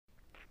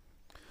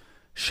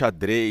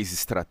Xadrez,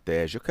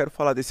 estratégia. Eu quero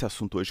falar desse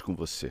assunto hoje com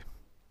você.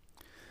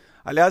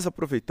 Aliás,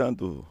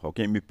 aproveitando,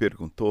 alguém me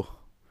perguntou,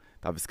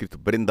 estava escrito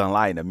Brendan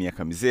Lai na minha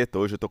camiseta,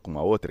 hoje eu estou com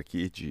uma outra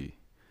aqui de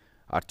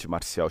arte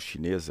marcial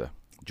chinesa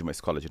de uma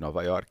escola de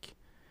Nova York.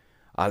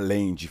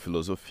 Além de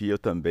filosofia, eu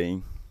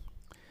também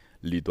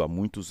lido há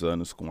muitos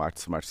anos com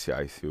artes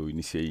marciais. Eu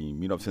iniciei em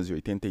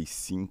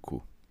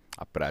 1985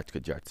 a prática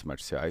de artes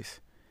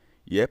marciais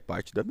e é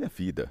parte da minha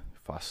vida.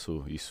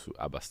 Faço isso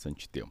há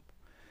bastante tempo.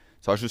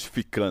 Só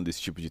justificando esse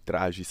tipo de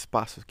traje,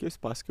 espaço, que é o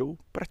espaço que eu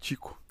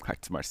pratico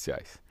artes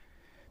marciais.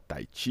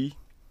 Tai Chi,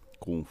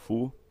 Kung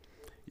Fu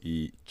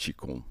e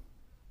Qigong.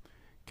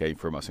 Quer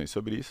informações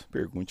sobre isso?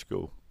 Pergunte que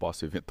eu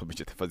posso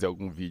eventualmente até fazer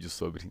algum vídeo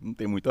sobre. Não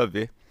tem muito a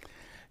ver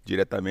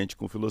diretamente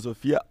com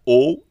filosofia,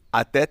 ou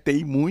até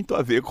tem muito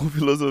a ver com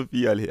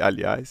filosofia.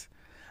 Aliás,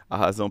 a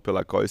razão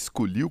pela qual eu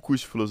escolhi o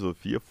curso de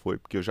filosofia foi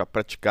porque eu já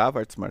praticava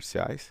artes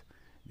marciais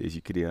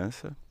desde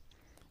criança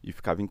e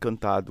ficava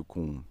encantado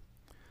com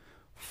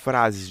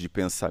frases de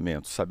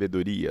pensamento,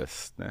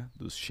 sabedorias, né,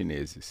 dos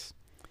chineses.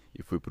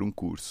 E fui para um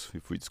curso, e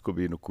fui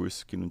descobrir no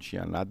curso que não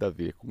tinha nada a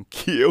ver com o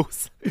que eu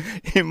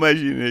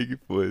imaginei que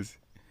fosse.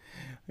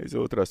 Esse é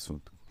outro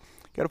assunto.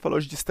 Quero falar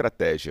hoje de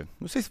estratégia.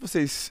 Não sei se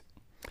vocês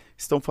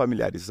estão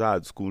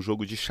familiarizados com o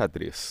jogo de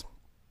xadrez.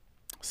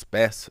 As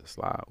peças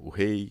lá, o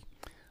rei,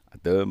 a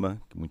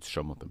dama, que muitos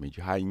chamam também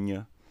de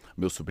rainha.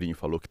 Meu sobrinho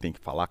falou que tem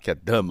que falar que é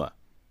dama.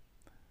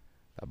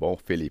 Tá bom,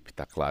 Felipe?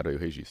 Tá claro aí o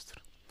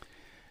registro.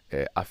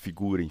 A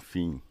figura,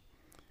 enfim,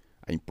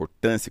 a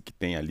importância que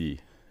tem ali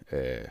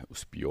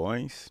os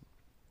peões,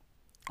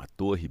 a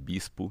torre,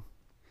 bispo.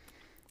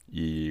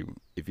 E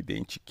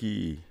evidente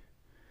que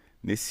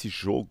nesse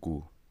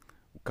jogo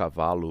o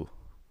cavalo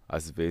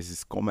às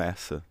vezes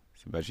começa.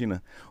 Você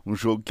imagina? Um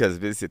jogo que às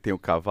vezes você tem o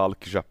cavalo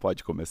que já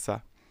pode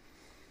começar.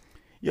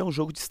 E é um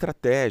jogo de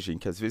estratégia, em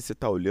que às vezes você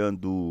está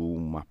olhando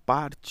uma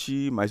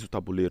parte, mas o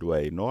tabuleiro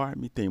é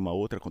enorme, tem uma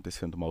outra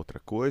acontecendo uma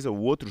outra coisa,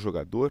 o outro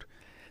jogador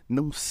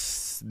não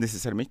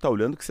necessariamente está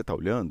olhando o que você está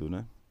olhando,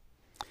 né?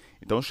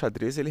 Então o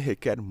xadrez ele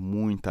requer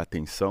muita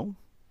atenção,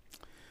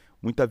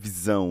 muita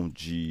visão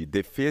de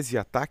defesa e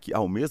ataque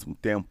ao mesmo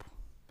tempo.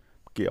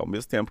 Porque ao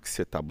mesmo tempo que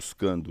você está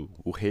buscando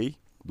o rei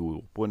do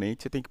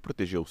oponente, você tem que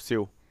proteger o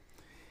seu.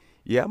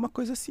 E é uma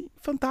coisa assim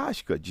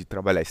fantástica de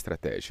trabalhar a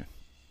estratégia.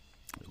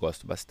 Eu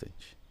gosto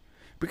bastante.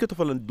 Por que eu estou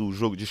falando do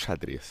jogo de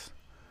xadrez?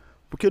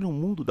 Porque no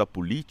mundo da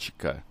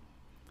política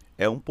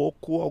é um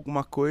pouco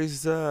alguma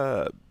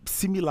coisa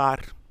similar.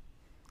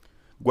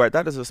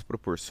 Guardadas as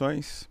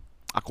proporções,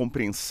 a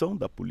compreensão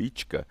da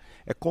política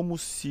é como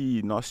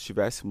se nós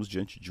estivéssemos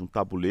diante de um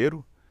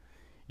tabuleiro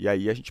e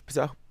aí a gente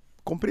precisa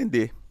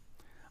compreender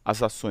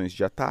as ações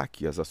de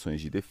ataque, as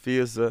ações de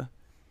defesa,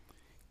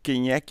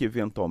 quem é que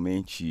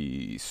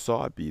eventualmente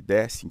sobe e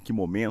desce, em que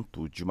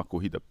momento de uma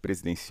corrida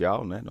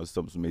presidencial, né? Nós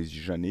estamos no mês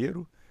de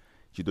janeiro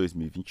de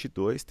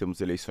 2022,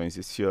 temos eleições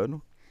esse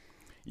ano,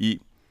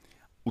 e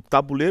o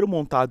tabuleiro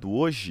montado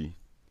hoje,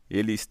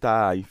 ele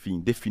está,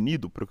 enfim,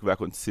 definido para o que vai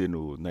acontecer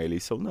na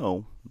eleição?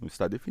 Não, não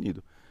está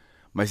definido.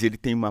 Mas ele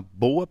tem uma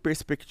boa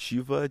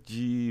perspectiva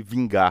de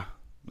vingar,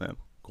 né?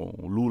 Com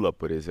o Lula,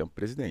 por exemplo,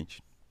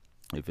 presidente,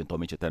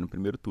 eventualmente até no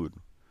primeiro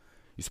turno.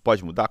 Isso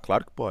pode mudar?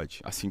 Claro que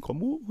pode, assim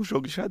como o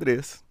jogo de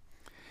xadrez.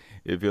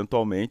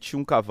 Eventualmente,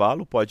 um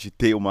cavalo pode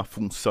ter uma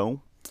função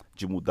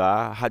de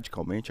mudar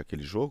radicalmente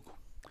aquele jogo,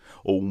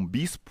 ou um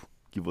bispo,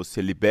 que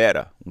você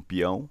libera um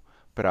peão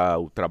para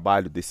o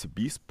trabalho desse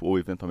bispo, ou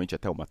eventualmente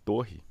até uma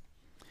torre.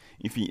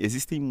 Enfim,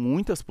 existem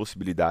muitas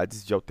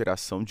possibilidades de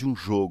alteração de um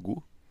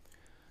jogo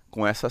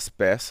com essas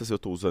peças. Eu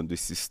estou usando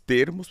esses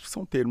termos, que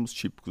são termos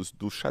típicos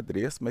do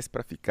xadrez, mas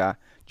para ficar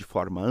de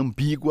forma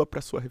ambígua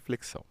para sua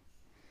reflexão.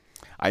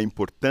 A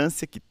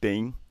importância que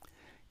tem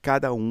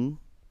cada um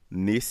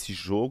nesse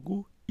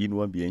jogo e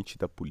no ambiente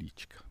da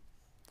política.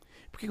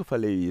 Por que eu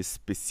falei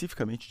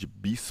especificamente de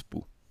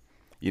bispo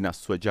e na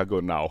sua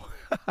diagonal?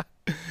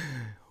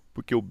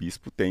 Porque o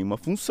bispo tem uma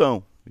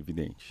função,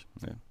 evidente,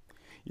 né?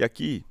 E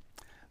aqui,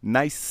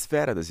 na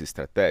esfera das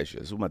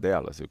estratégias, uma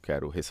delas eu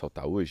quero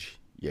ressaltar hoje,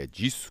 e é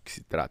disso que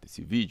se trata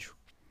esse vídeo.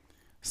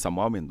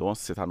 Samuel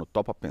Mendonça, você está no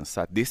Topa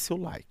Pensar, dê seu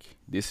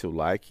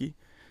like,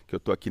 que eu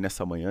estou aqui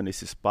nessa manhã,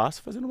 nesse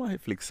espaço, fazendo uma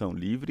reflexão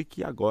livre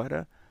que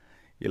agora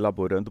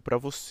elaborando para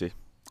você.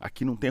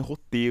 Aqui não tem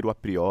roteiro a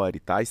priori,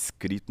 tá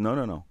escrito, não,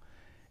 não, não.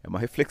 É uma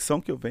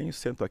reflexão que eu venho,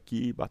 sento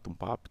aqui, bato um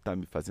papo, está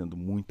me fazendo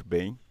muito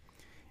bem.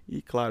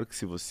 E claro que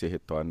se você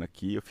retorna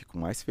aqui, eu fico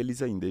mais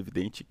feliz ainda. É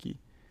evidente que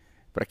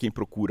para quem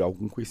procura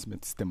algum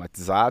conhecimento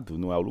sistematizado,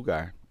 não é o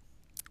lugar.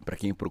 Para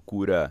quem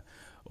procura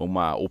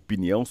uma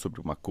opinião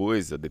sobre uma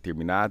coisa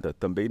determinada,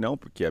 também não,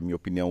 porque a minha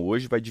opinião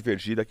hoje vai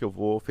divergir da que eu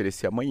vou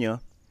oferecer amanhã.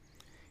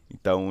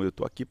 Então eu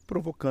estou aqui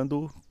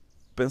provocando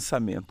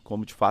pensamento,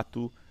 como de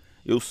fato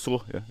eu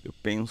sou. Eu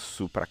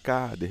penso para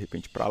cá, de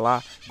repente para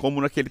lá,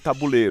 como naquele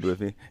tabuleiro.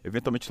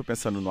 Eventualmente estou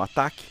pensando no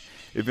ataque,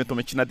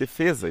 eventualmente na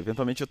defesa,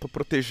 eventualmente eu estou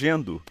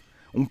protegendo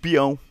um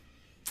peão.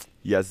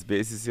 E às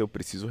vezes eu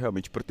preciso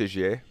realmente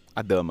proteger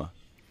a dama.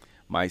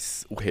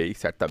 Mas o rei,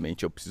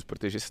 certamente, eu preciso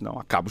proteger, senão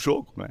acaba o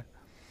jogo, né?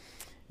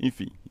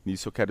 Enfim,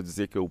 nisso eu quero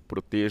dizer que eu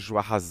protejo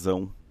a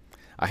razão,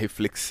 a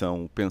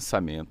reflexão, o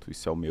pensamento.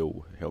 Isso é o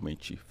meu,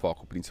 realmente,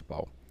 foco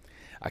principal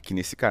aqui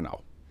nesse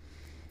canal.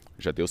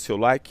 Já deu seu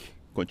like?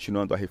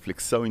 Continuando a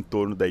reflexão em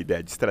torno da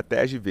ideia de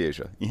estratégia, e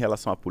veja, em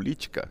relação à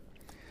política,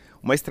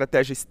 uma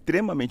estratégia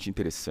extremamente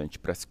interessante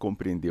para se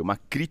compreender uma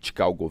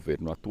crítica ao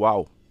governo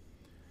atual,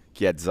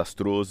 que é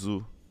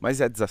desastroso,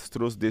 mas é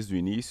desastroso desde o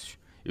início.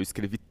 Eu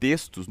escrevi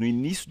textos no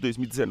início de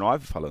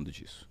 2019 falando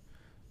disso.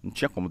 Não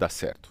tinha como dar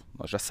certo,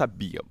 nós já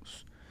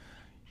sabíamos.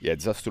 E é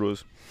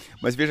desastroso.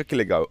 Mas veja que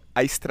legal,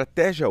 a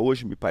estratégia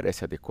hoje me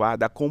parece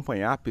adequada a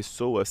acompanhar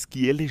pessoas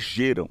que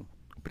elegeram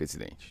o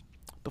presidente.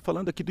 Estou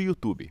falando aqui do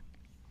YouTube.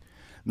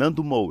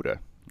 Nando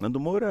Moura. Nando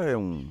Moura é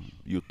um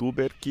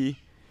youtuber que,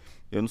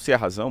 eu não sei a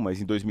razão,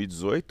 mas em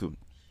 2018,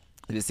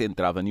 ele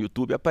entrava no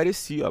YouTube e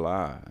aparecia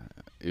lá.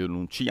 Eu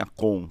não tinha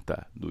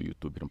conta do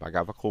YouTube, não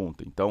pagava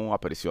conta, então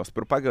apareciam as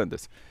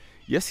propagandas.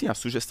 E assim, a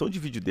sugestão de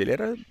vídeo dele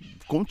era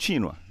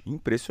contínua,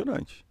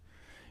 impressionante.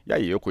 E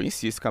aí eu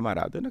conheci esse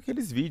camarada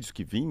naqueles vídeos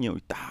que vinham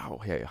e tal,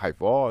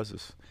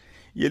 raivosos.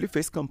 E ele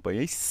fez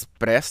campanha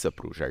expressa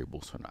para o Jair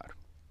Bolsonaro.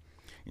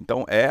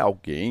 Então é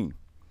alguém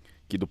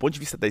que, do ponto de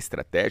vista da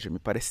estratégia, me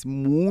parece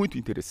muito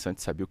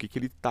interessante saber o que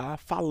ele está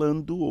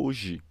falando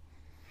hoje.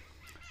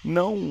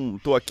 Não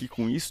estou aqui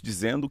com isso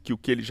dizendo que o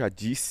que ele já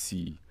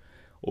disse,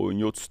 ou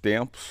em outros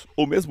tempos,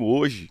 ou mesmo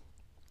hoje,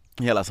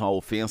 em relação à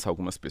ofensa a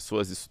algumas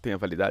pessoas, isso tem a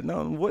validade.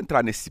 Não vou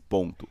entrar nesse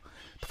ponto.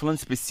 Estou falando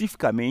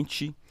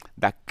especificamente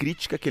da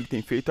crítica que ele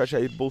tem feito a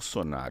Jair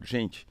Bolsonaro.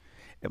 Gente,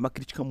 é uma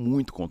crítica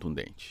muito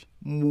contundente.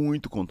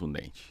 Muito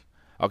contundente.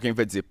 Alguém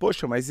vai dizer,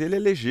 poxa, mas ele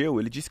elegeu,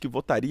 ele disse que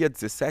votaria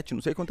 17,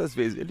 não sei quantas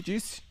vezes. Ele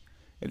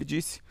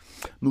disse.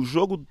 No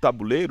jogo do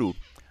tabuleiro,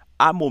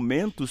 há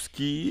momentos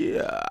que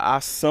a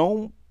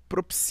ação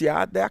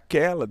propiciada é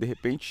aquela, de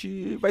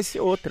repente vai ser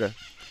outra.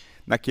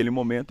 Naquele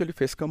momento ele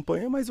fez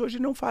campanha, mas hoje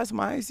não faz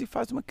mais e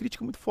faz uma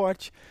crítica muito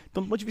forte.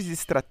 Então, do ponto de vista de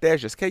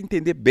estratégias, quer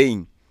entender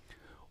bem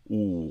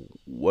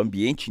o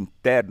ambiente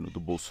interno do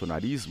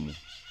bolsonarismo,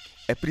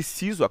 é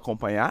preciso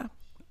acompanhar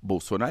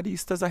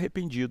bolsonaristas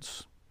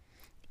arrependidos.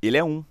 Ele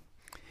é um.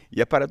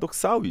 E é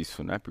paradoxal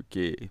isso, né?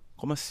 Porque,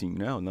 como assim,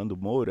 né? O Nando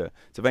Moura,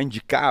 você vai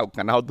indicar o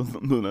canal do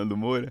Nando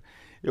Moura?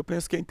 Eu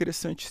penso que é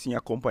interessante, sim,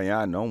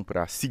 acompanhar, não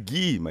para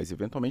seguir, mas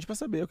eventualmente para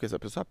saber o que essa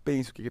pessoa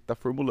pensa, o que ele está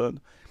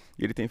formulando.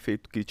 E ele tem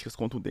feito críticas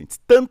contundentes.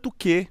 Tanto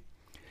que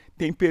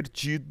tem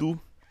perdido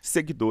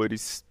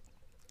seguidores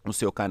no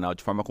seu canal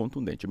de forma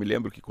contundente. Eu me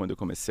lembro que quando eu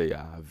comecei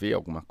a ver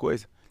alguma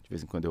coisa, de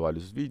vez em quando eu olho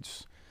os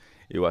vídeos,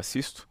 eu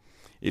assisto,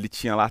 ele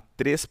tinha lá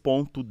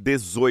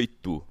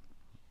 3,18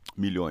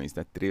 milhões,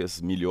 né?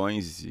 3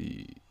 milhões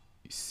e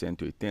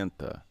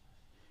 180,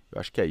 eu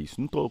acho que é isso,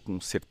 não estou com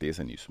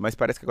certeza nisso, mas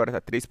parece que agora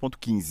está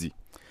 3,15.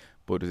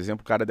 Por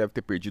exemplo, o cara deve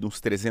ter perdido uns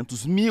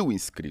 300 mil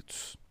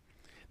inscritos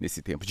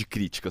nesse tempo de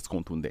críticas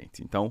contundentes.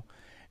 Então,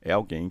 é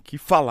alguém que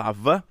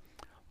falava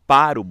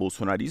para o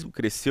bolsonarismo,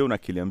 cresceu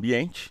naquele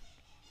ambiente,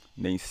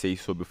 nem sei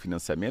sobre o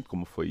financiamento,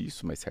 como foi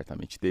isso, mas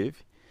certamente teve,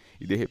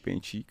 e de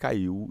repente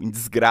caiu em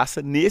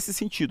desgraça nesse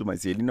sentido,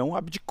 mas ele não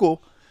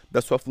abdicou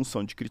da sua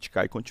função de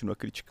criticar e continua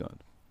criticando.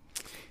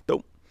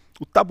 Então,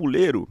 o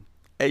tabuleiro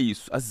é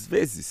isso. Às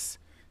vezes,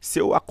 se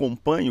eu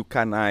acompanho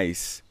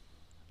canais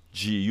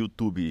de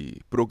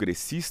YouTube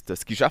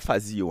progressistas que já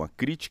faziam a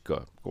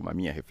crítica, como a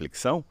minha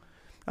reflexão,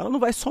 ela não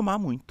vai somar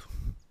muito.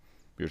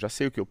 Eu já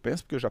sei o que eu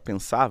penso, porque eu já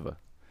pensava.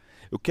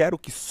 Eu quero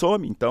que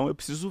some, então eu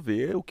preciso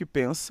ver o que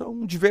pensa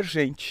um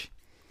divergente.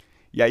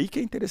 E aí que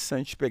é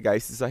interessante pegar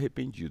esses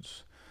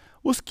arrependidos.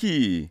 Os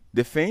que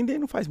defendem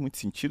não faz muito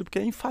sentido, porque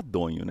é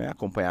enfadonho, né?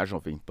 Acompanhar a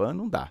Jovem Pan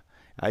não dá.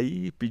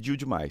 Aí pediu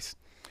demais.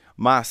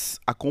 Mas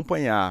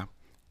acompanhar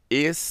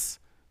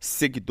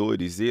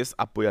ex-seguidores,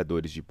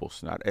 ex-apoiadores de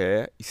Bolsonaro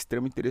é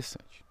extremamente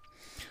interessante.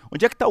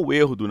 Onde é que está o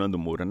erro do Nando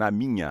Moura, na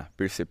minha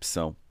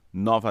percepção?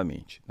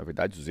 Novamente, na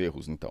verdade os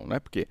erros então, né?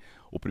 Porque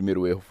o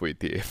primeiro erro foi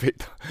ter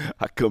feito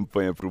a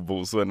campanha para o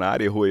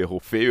Bolsonaro, errou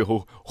feio,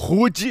 errou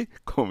rude,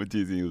 como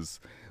dizem os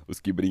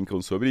que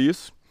brincam sobre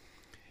isso.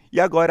 E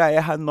agora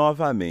erra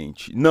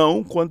novamente.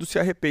 Não quando se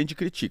arrepende e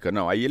critica.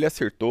 Não, aí ele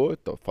acertou,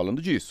 estou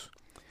falando disso.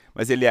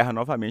 Mas ele erra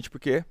novamente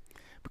porque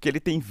ele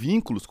tem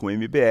vínculos com o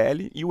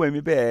MBL e o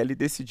MBL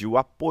decidiu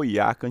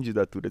apoiar a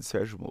candidatura de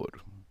Sérgio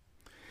Moro.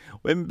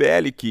 O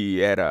MBL, que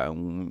era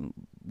um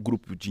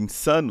grupo de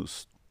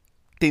insanos,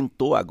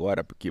 tentou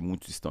agora, porque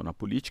muitos estão na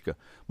política,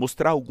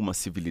 mostrar alguma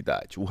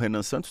civilidade. O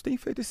Renan Santos tem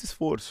feito esse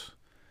esforço.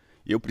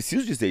 E eu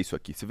preciso dizer isso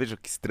aqui. Você veja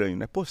que estranho,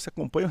 né? Pô, você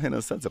acompanha o Renan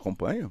Santos?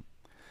 Acompanho?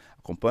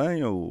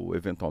 Acompanho,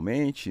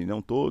 eventualmente,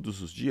 não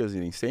todos os dias e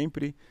nem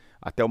sempre.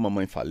 Até o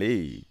Mamãe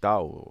Falei e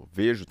tal,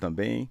 vejo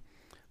também.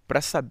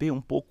 Para saber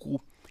um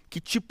pouco que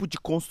tipo de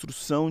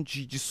construção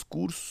de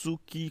discurso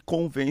que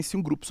convence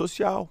um grupo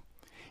social.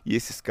 E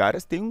esses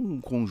caras têm um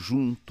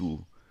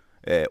conjunto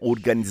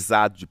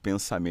organizado de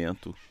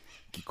pensamento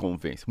que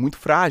convence. Muito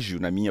frágil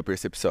na minha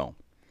percepção,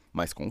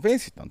 mas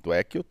convence. Tanto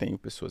é que eu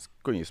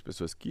conheço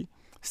pessoas que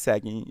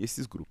seguem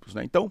esses grupos,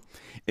 né? Então,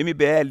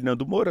 MBL e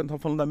Nando Moura estão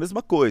falando da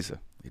mesma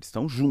coisa. Eles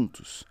estão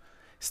juntos.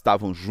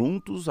 estavam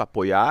juntos,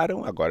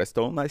 apoiaram, agora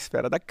estão na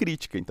esfera da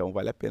crítica, então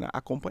vale a pena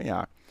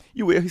acompanhar.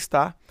 E o erro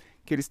está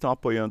que eles estão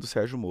apoiando o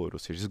Sérgio Moro, ou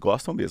seja, eles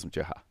gostam mesmo de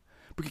errar.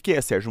 Porque quem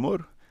é Sérgio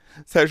Moro?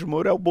 Sérgio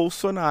Moro é o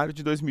Bolsonaro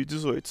de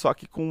 2018, só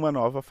que com uma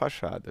nova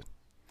fachada.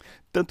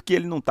 Tanto que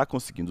ele não está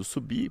conseguindo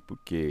subir,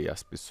 porque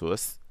as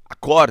pessoas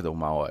acordam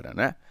uma hora,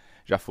 né?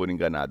 Já foram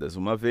enganadas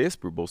uma vez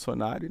por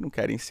Bolsonaro e não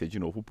querem ser de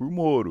novo por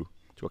Moro.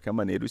 De qualquer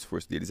maneira, o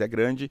esforço deles é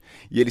grande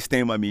e eles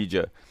têm uma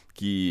mídia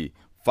que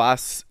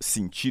faz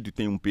sentido e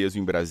tem um peso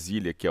em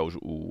Brasília, que é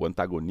o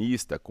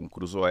antagonista com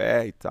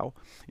Cruzoé e tal.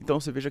 Então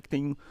você veja que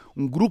tem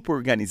um grupo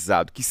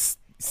organizado que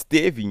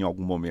esteve em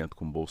algum momento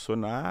com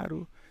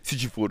Bolsonaro, se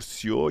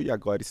divorciou e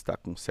agora está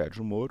com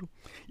Sérgio Moro.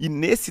 E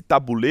nesse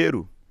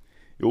tabuleiro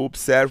eu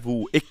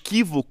observo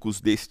equívocos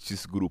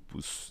destes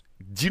grupos.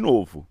 De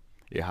novo,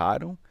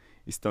 erraram,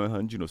 estão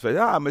errando de novo. Você vai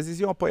dizer, mas eles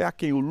iam apoiar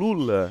quem? O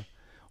Lula?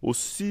 O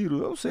Ciro?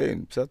 Eu não sei,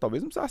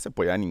 talvez não precisasse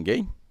apoiar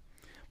ninguém.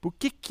 Por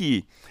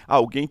que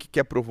alguém que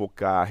quer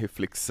provocar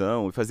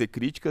reflexão e fazer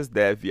críticas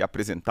deve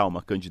apresentar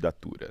uma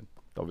candidatura?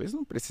 Talvez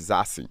não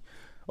precisassem.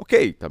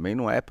 Ok, também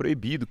não é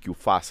proibido que o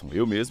façam.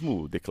 Eu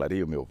mesmo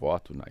declarei o meu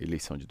voto na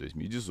eleição de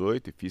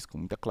 2018 e fiz com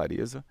muita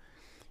clareza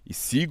e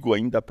sigo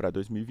ainda para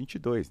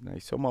 2022, né?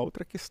 Isso é uma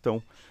outra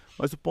questão.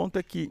 Mas o ponto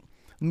é que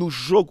no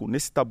jogo,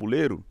 nesse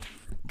tabuleiro,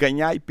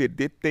 ganhar e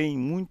perder tem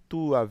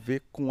muito a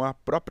ver com a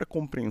própria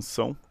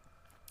compreensão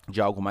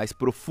de algo mais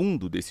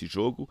profundo desse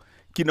jogo,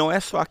 que não é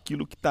só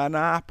aquilo que está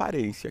na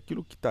aparência.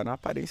 Aquilo que está na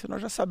aparência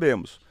nós já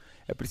sabemos.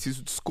 É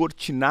preciso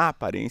descortinar a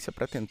aparência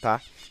para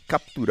tentar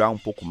capturar um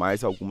pouco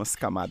mais algumas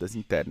camadas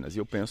internas. E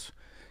eu penso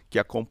que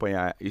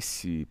acompanhar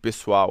esse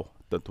pessoal,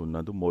 tanto o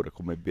Nando Moura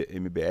como o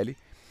MBL,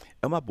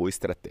 é uma boa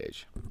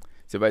estratégia.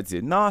 Você vai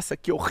dizer, nossa,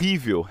 que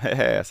horrível!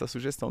 É essa a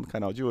sugestão do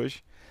canal de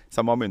hoje.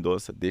 Samuel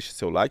Mendonça, deixe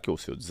seu like ou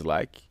seu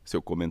dislike,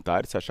 seu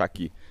comentário. Se achar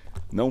que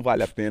não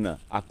vale a pena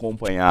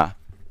acompanhar,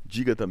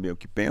 diga também o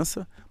que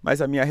pensa.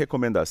 Mas a minha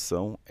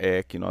recomendação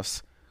é que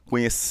nós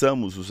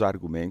conheçamos os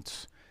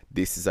argumentos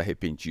desses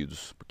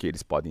arrependidos, porque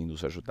eles podem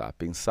nos ajudar a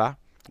pensar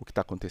o que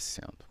está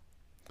acontecendo.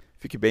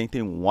 Fique bem,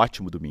 tenha um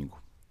ótimo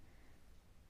domingo.